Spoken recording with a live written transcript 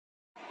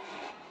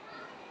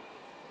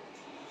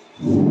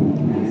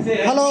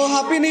Hello,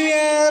 Happy New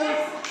Year.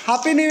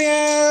 Happy New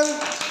Year.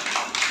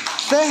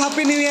 Say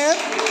Happy New Year.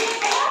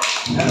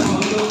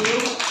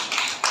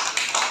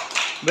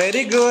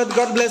 Very good.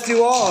 God bless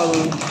you all.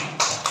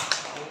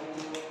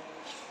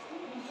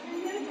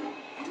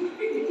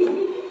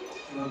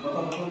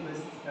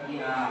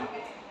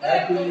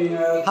 Happy New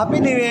Year. Happy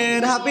New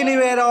Year. Happy New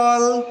Year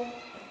all.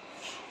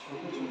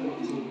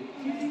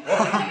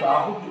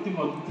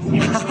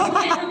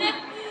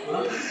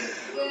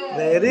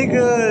 Very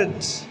good.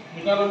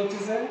 Very good.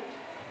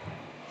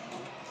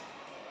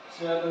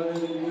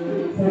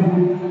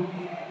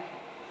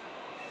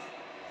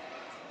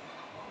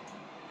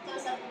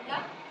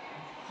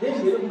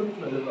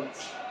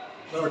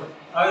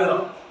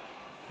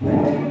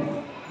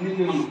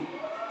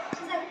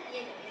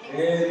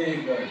 Very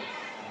good.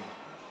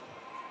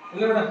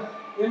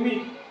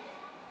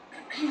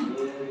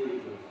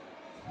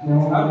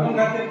 आप कौन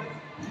खाते?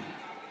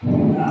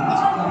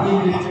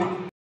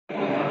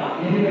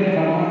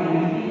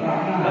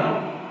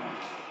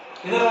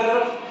 इधर इधर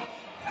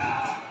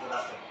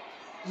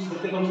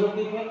बच्चे कमजोर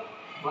ठीक है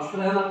मस्त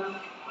रहना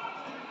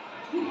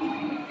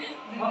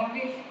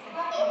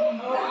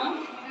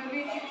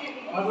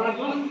और बड़ा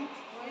क्यों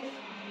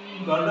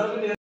गर्दन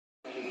पे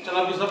चलो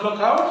अभी सब लोग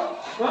खाओ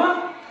हाँ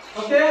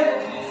okay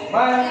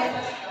bye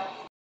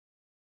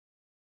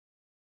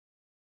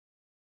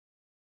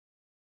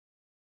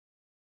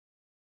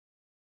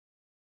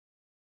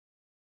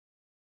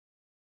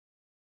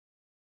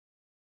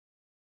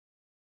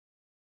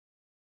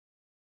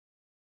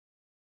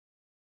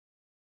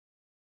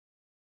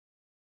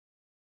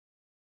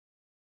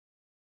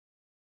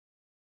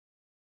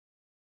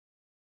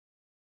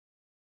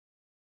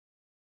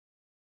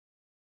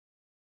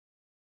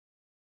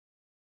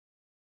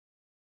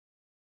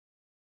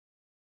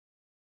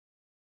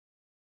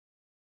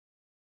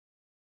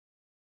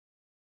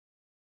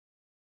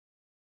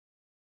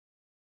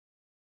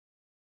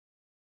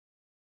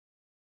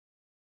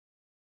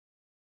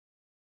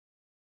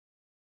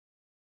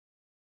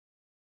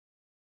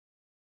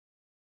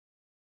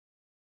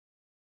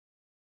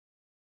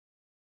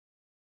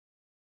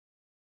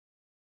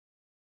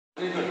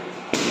Very good.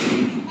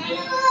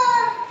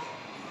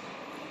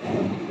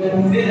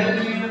 Say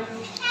happy new year.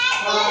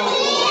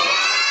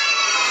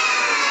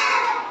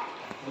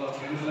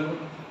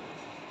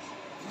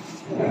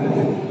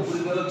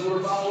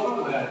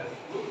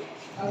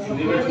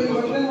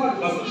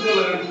 Happy New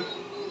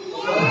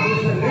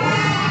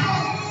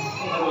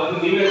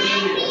Year.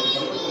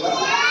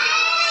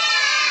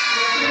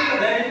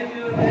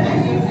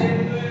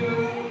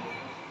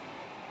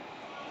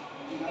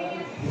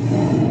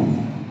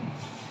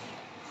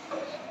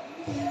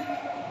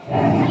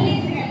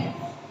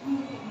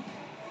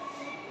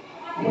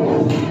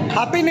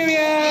 Happy New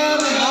Year.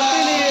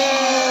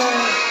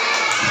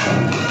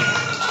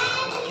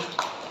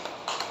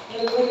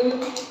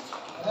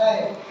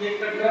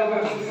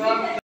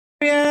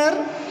 New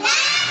Year.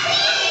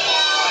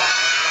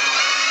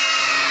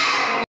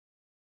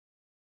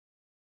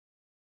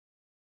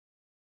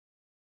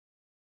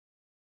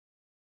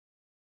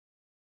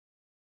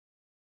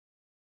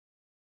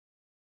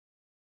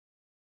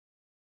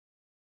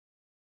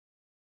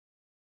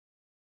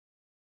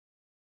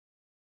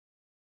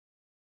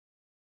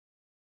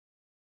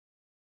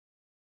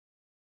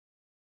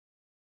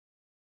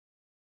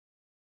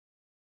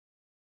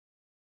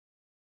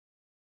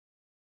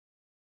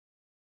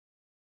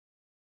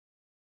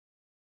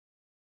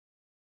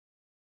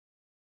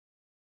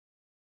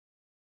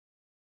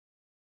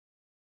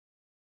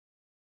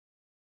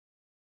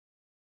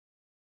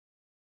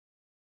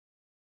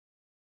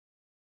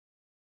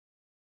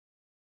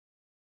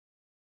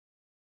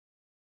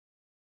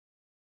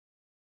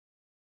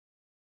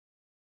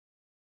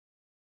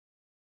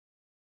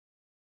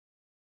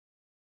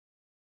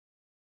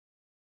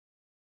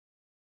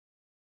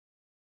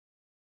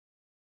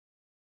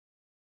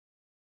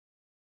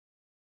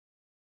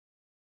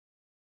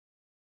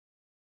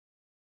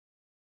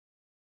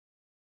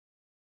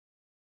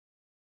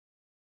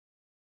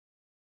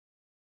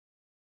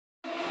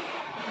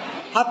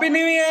 Happy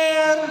New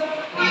Year!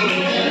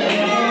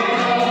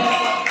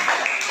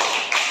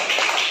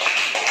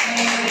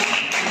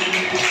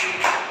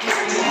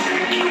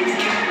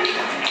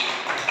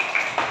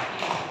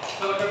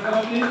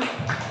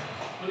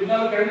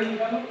 निकालो कैंडल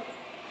निकालो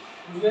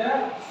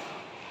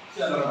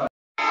चलो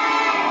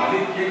खाली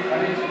केक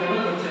खाली चलो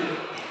बच्चे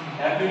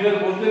हैप्पी न्यू ईयर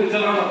बोलते हैं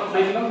चलो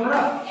सही चलो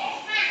थोड़ा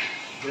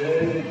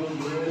वेरी गुड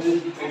वेरी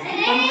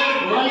गुड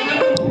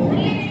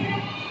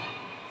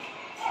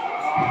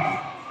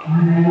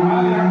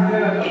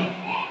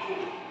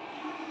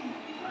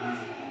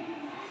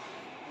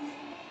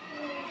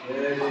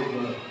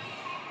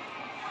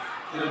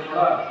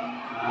थोड़ा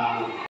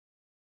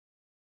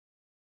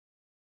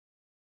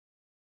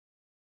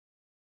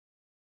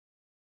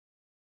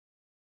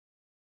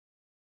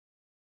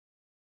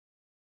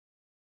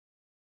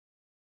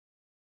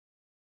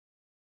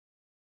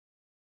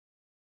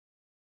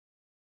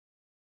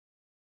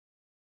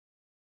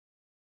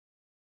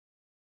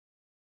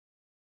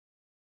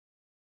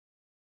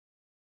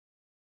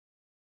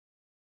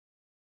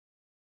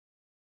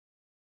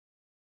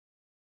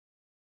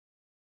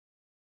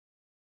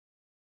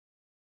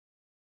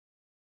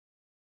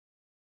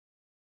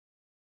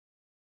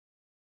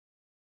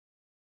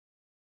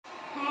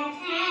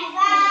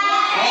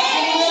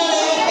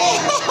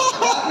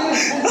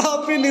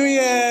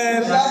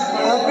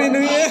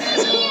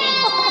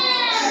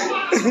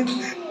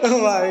Oh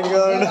my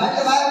God.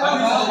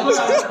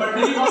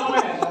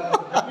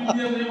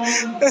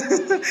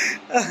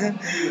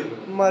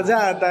 मजा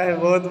आता है,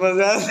 बहुत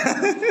मजा आता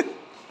है।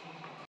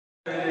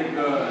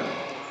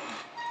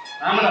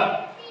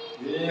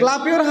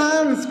 Clap your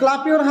hands,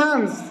 clap your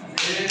hands.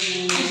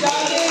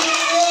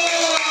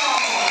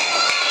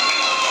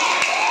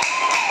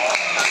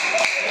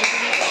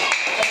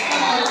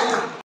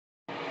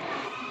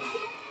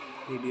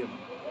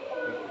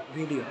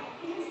 Video.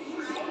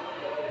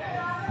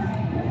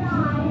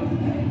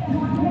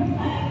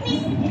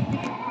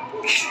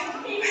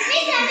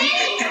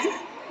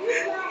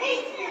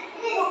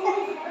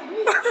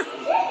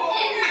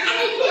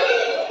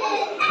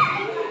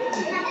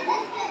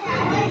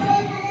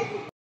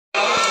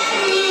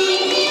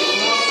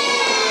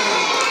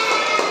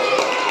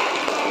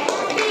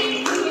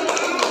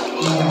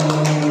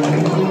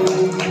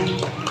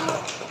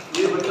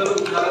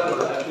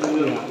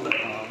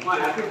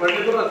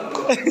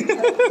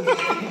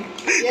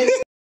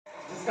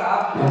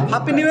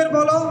 Happy new year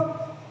बोलो।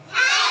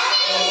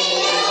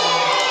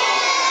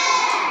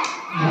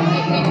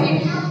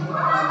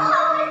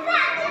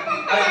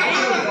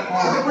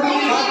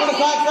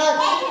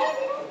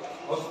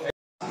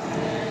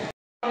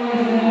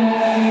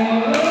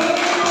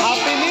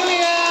 Happy new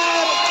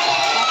year,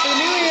 happy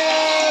new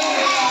year,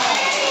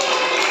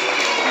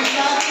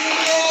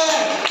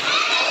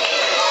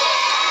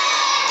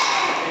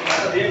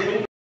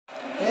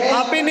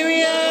 happy new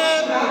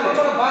year,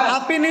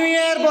 happy new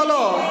year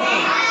बोलो।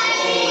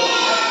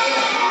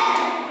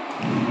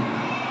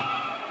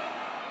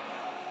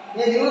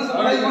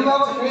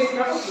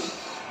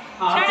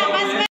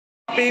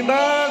 Happy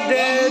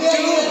birthday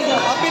to,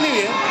 happy new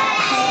year.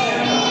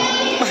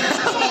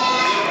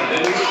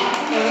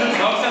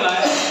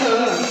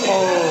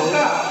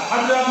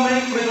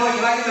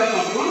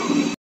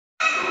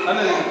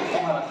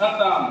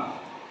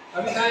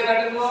 अभी काय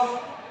काटे तो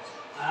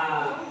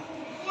हां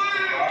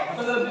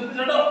आता जर बिल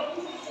चढो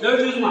देव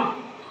चूज मा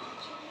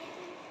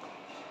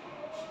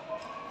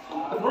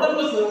थोडा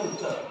बस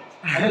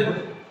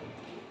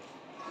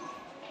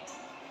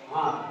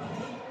हां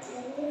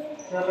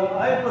चलो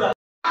आए पूरा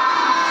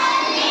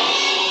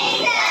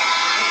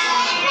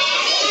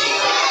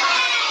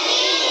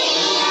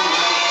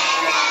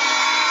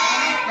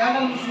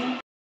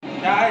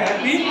क्या है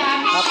हैप्पी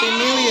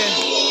न्यू ईयर।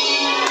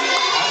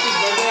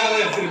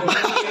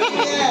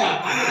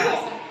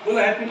 बोलो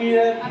हैप्पी न्यू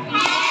ईयर।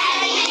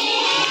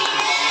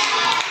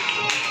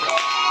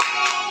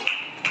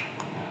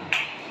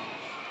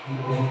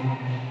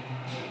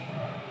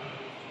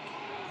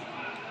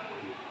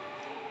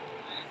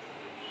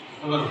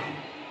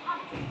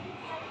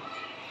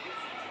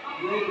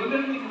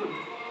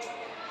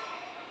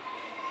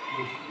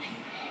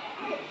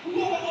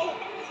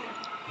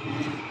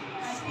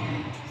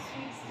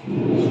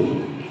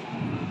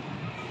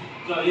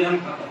 ये हम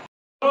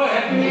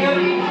हैप्पी न्यू ईयर।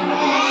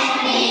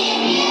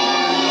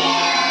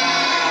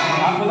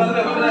 आप बता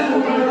they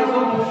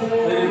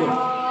very good.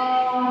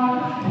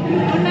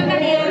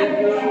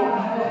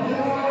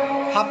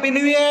 Happy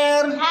new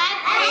year.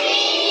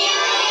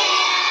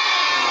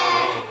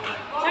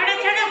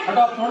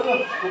 छोड़ो छोड़ दो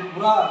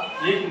पूरा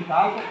एक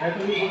निकाल के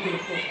फैक्ट्री में बोल के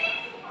उसको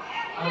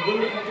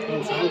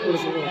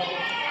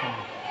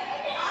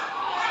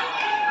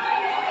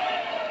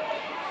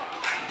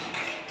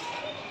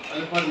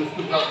पर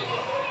बिस्कुट खा दो।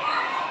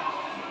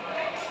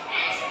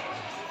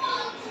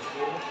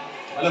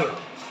 हेलो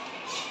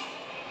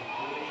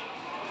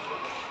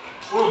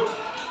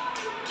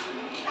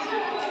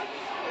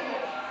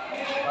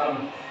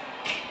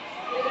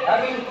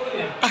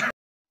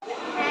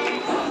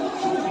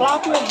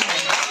क्लैप में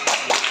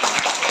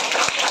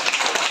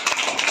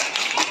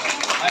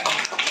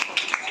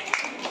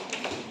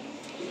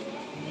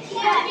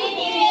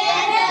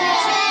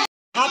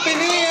हैप्पी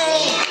न्यू ईयर।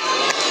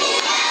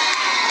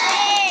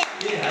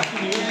 ये हैप्पी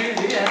न्यू ईयर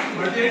ये हैप्पी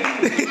बर्थडे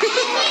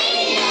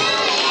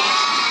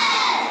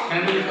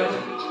कैंडल करो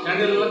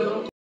कैंडल लगाओ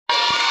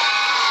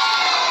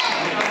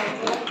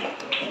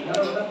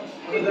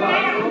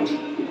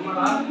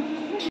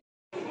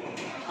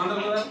अंदर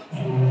अंदर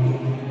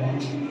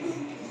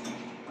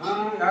हां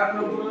यार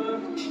ना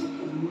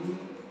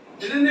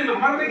इधर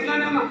हमारे को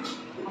खिलाना ना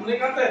हमने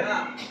कहते हैं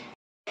हां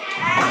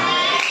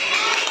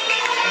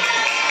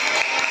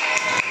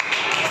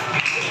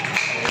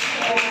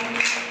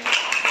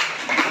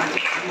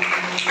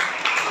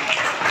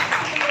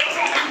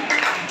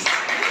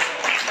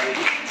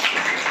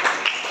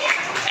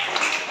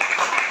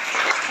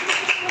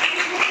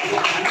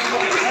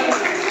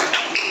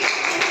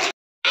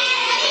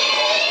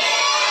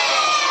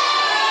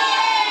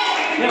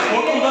ये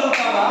फोटो उधर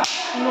उतारा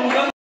तुम लोग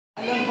उधर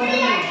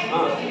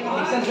हां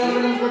एक्शन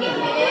सर्वेलेंस को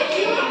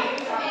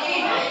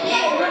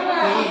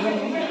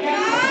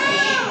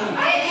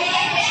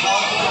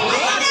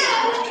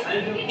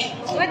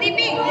वो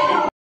दीपी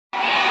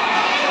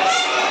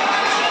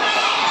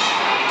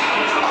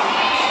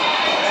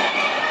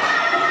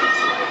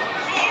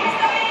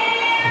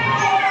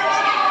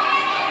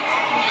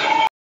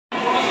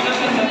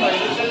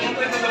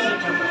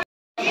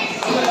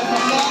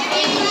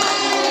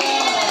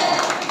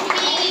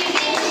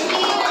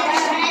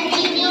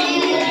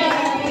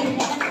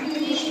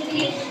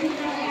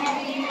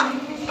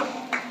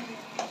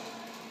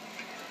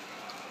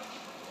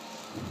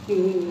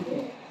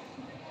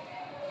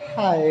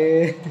हाय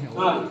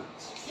हाँ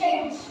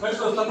कट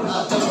करो सब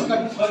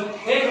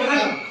कट एक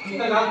मिनट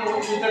इतना नाम को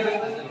इतना कट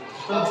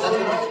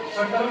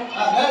करो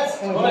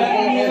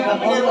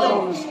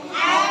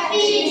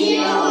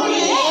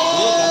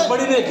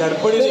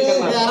गड़बड़ी नहीं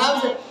करना आराम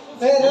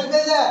से रुक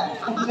जा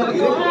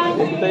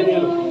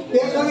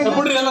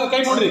पुड़ी अಲ್ಲ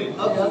ಕೈ पुड़ी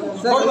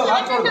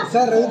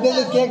सर रुक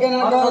जा केक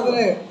ना कर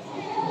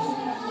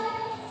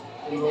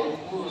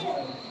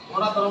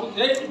थोड़ा तरफ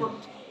एक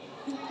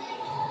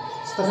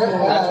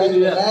happy new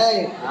year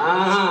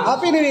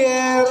happy new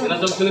year ఇలా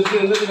सब తినేసి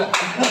ఎందుకు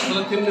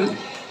అసలు తిన్ను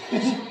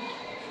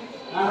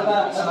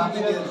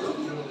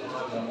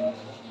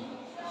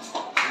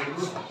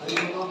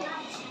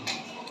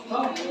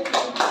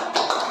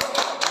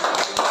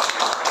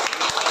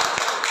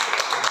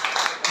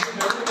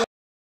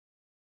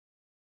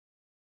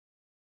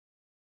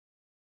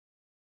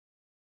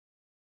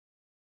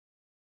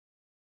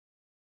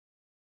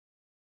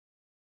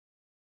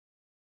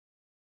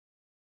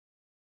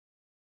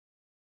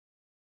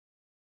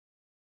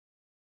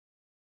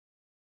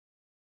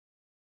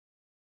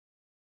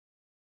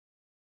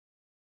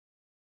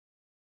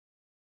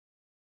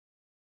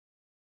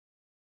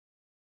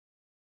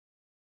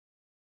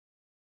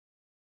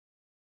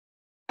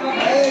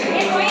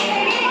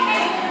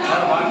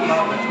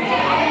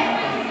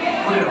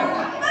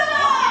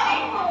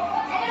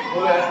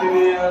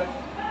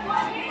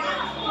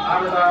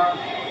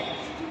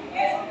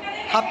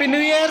हैप्पी न्यू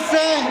ईयर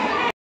से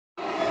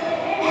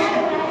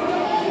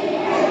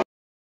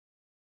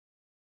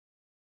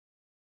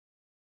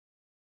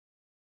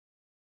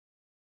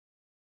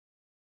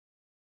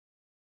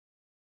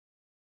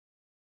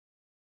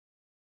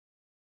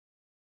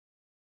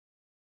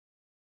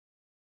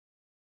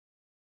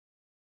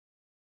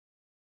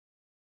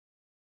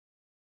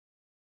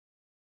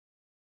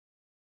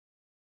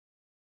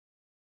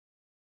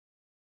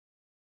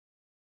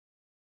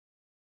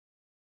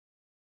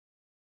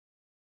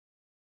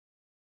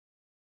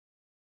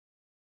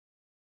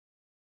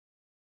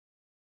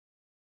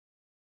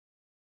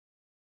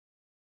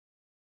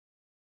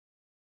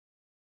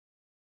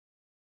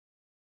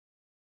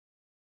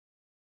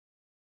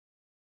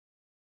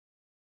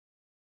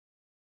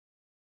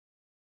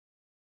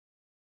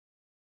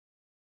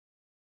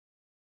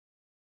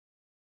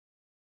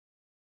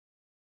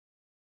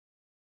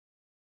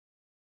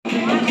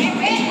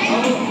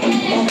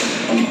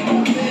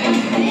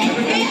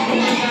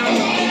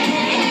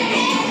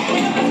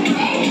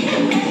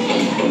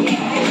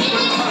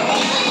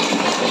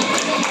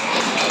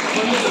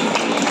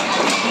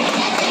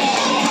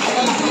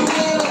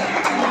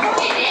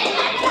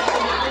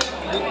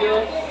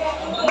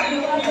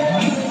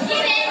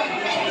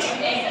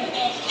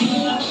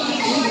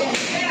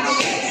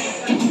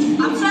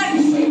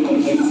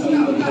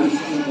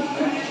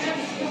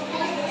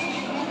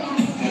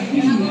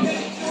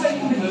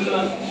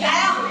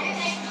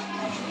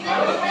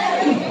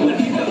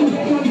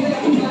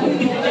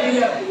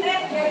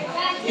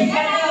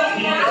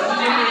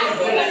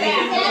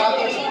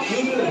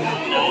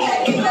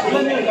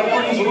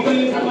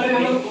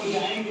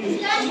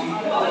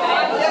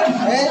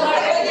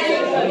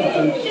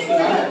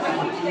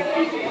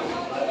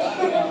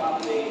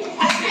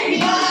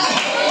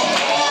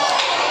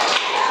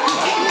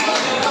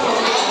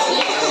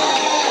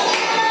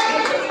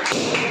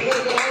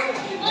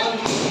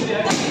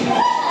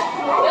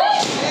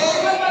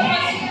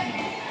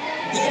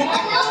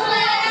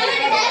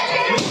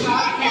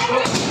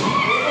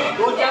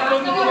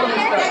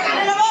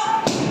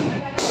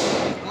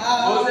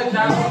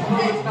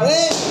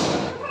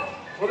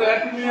हैप्पी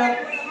न्यू ईयर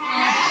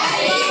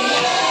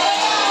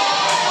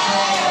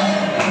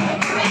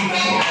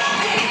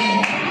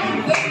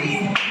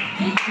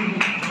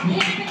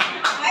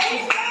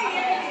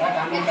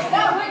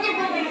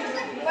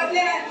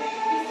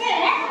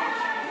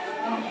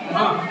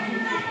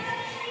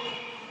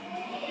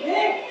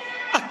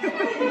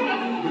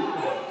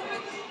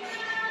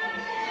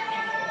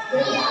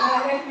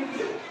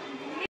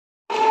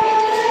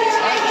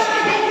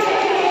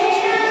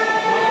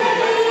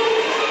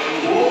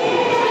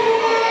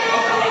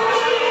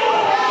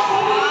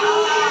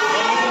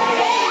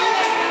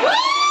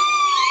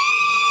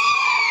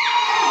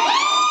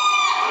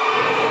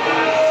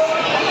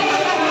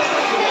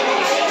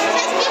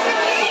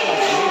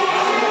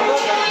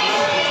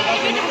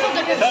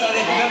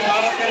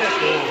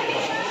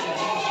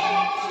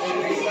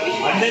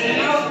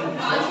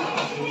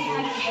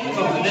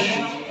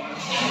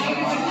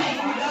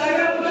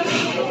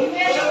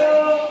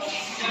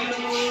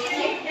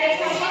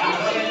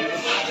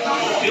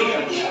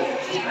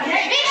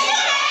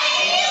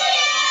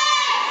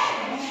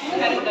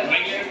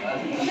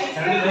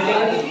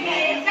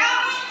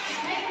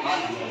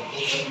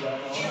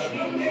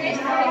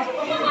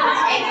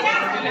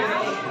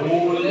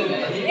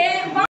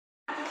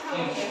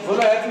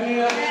बोलो happy new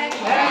year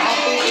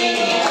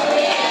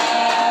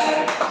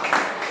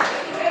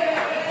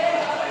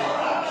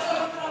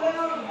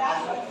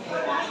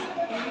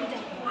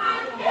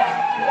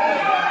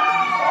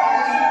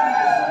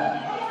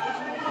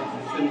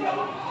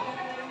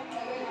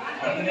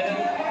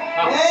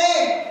Hey!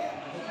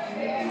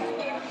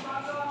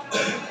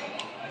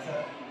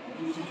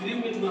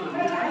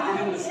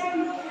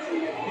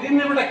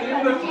 Sir,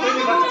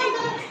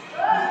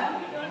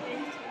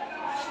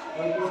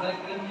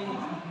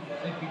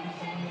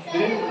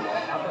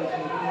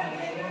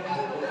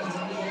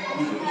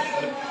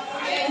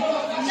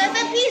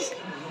 please.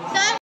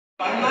 Sir.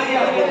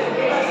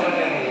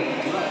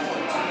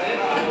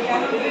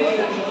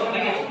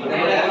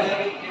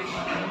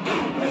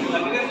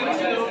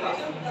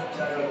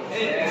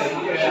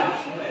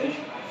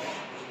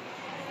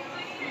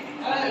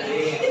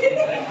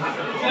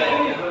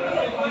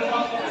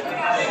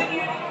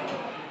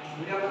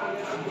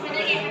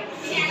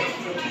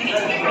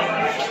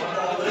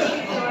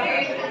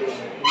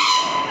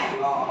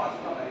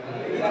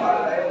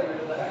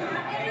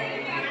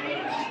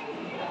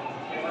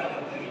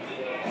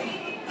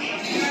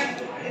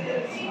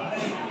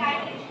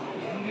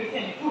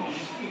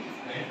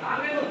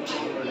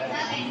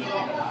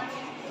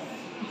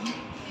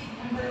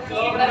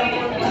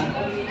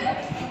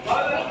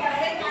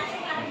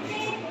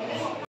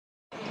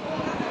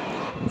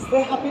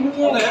 Say Happy New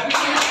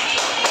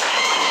Year.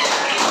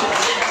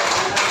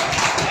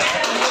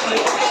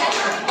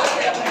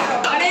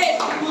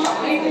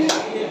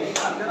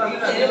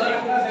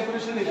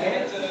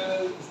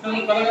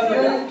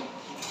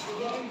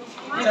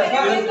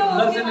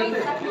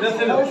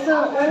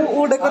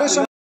 वो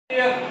डेकोरेशन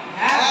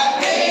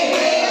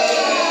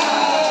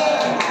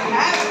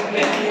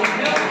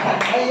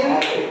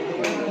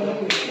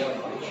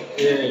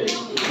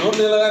जोर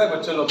नहीं लगा रहे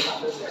बच्चे लोग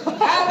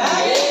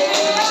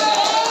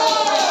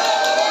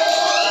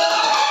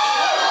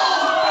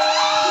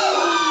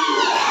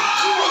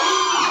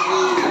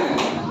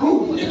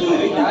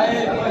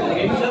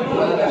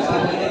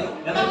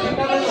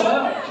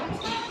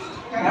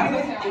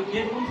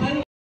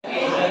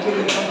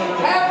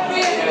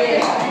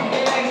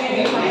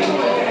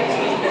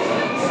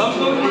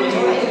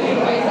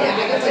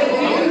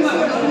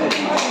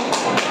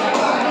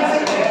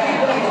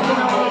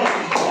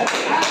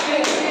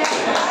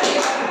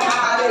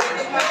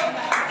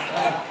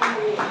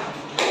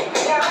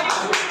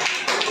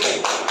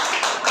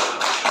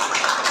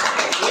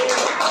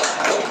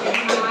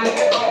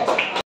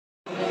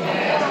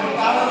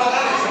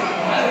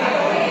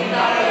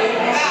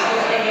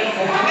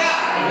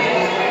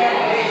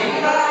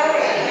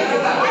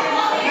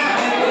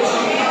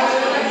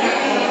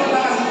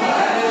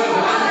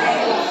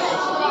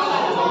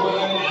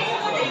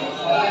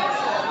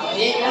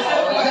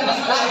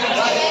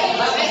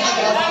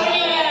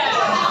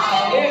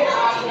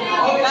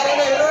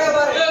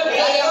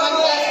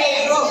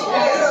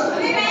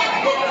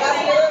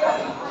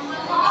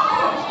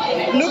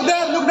Look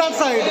there, look that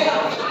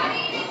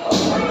side.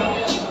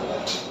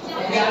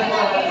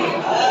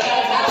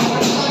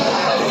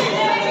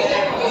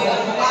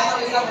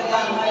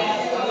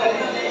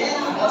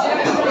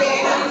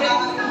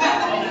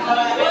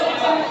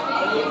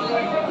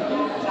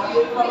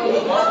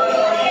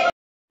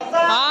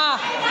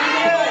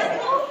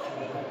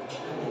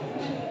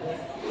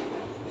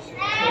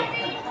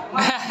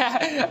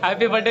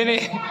 Happy birthday नहीं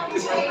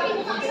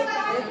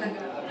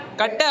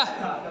कट्टा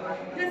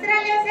दूसरा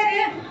ले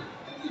सर